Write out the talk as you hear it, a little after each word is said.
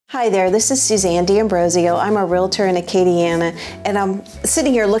Hi there, this is Suzanne D'Ambrosio. I'm a realtor in Acadiana, and I'm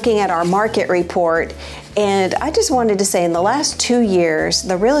sitting here looking at our market report. And I just wanted to say in the last 2 years,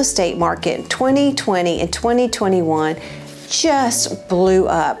 the real estate market, 2020 and 2021, just blew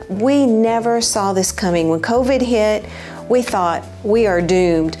up. We never saw this coming. When COVID hit, we thought we are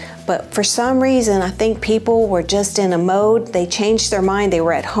doomed. But for some reason, I think people were just in a mode. They changed their mind. They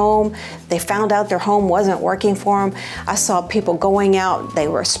were at home. They found out their home wasn't working for them. I saw people going out. They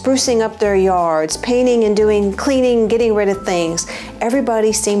were sprucing up their yards, painting and doing cleaning, getting rid of things.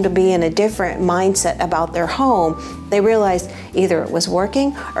 Everybody seemed to be in a different mindset about their home. They realized either it was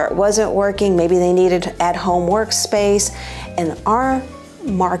working or it wasn't working. Maybe they needed at-home workspace. And our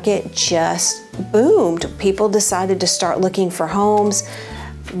market just boomed. People decided to start looking for homes.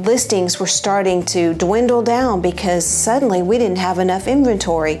 Listings were starting to dwindle down because suddenly we didn't have enough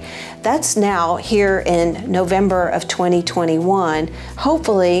inventory. That's now here in November of 2021.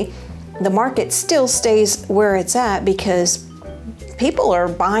 Hopefully the market still stays where it's at because people are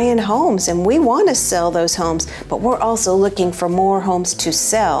buying homes and we want to sell those homes, but we're also looking for more homes to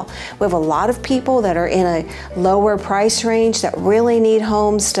sell. We have a lot of people that are in a lower price range that really need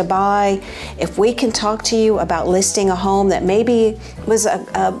homes to buy. If we can talk to you about listing a home that maybe was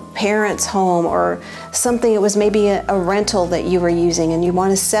a parent's home or something, it was maybe a rental that you were using and you want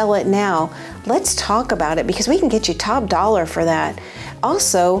to sell it now, let's talk about it because we can get you top dollar for that.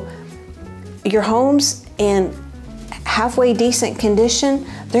 Also, your homes in halfway decent condition,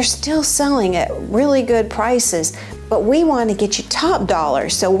 they're still selling at really good prices, but we want to get you top dollar.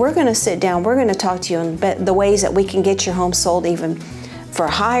 So we're going to sit down, we're going to talk to you on the ways that we can get your home sold even for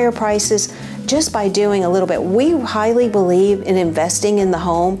higher prices just by doing a little bit. We highly believe in investing in the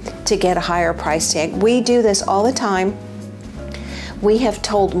home to get a higher price tag. We do this all the time. We have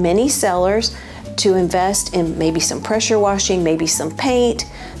told many sellers to invest in maybe some pressure washing, maybe some paint,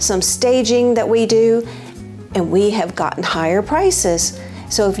 some staging that we do, and we have gotten higher prices.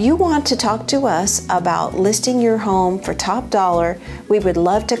 So if you want to talk to us about listing your home for top dollar, we would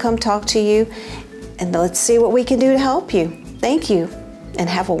love to come talk to you, and let's see what we can do to help you. Thank you, and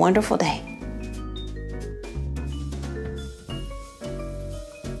have a wonderful day.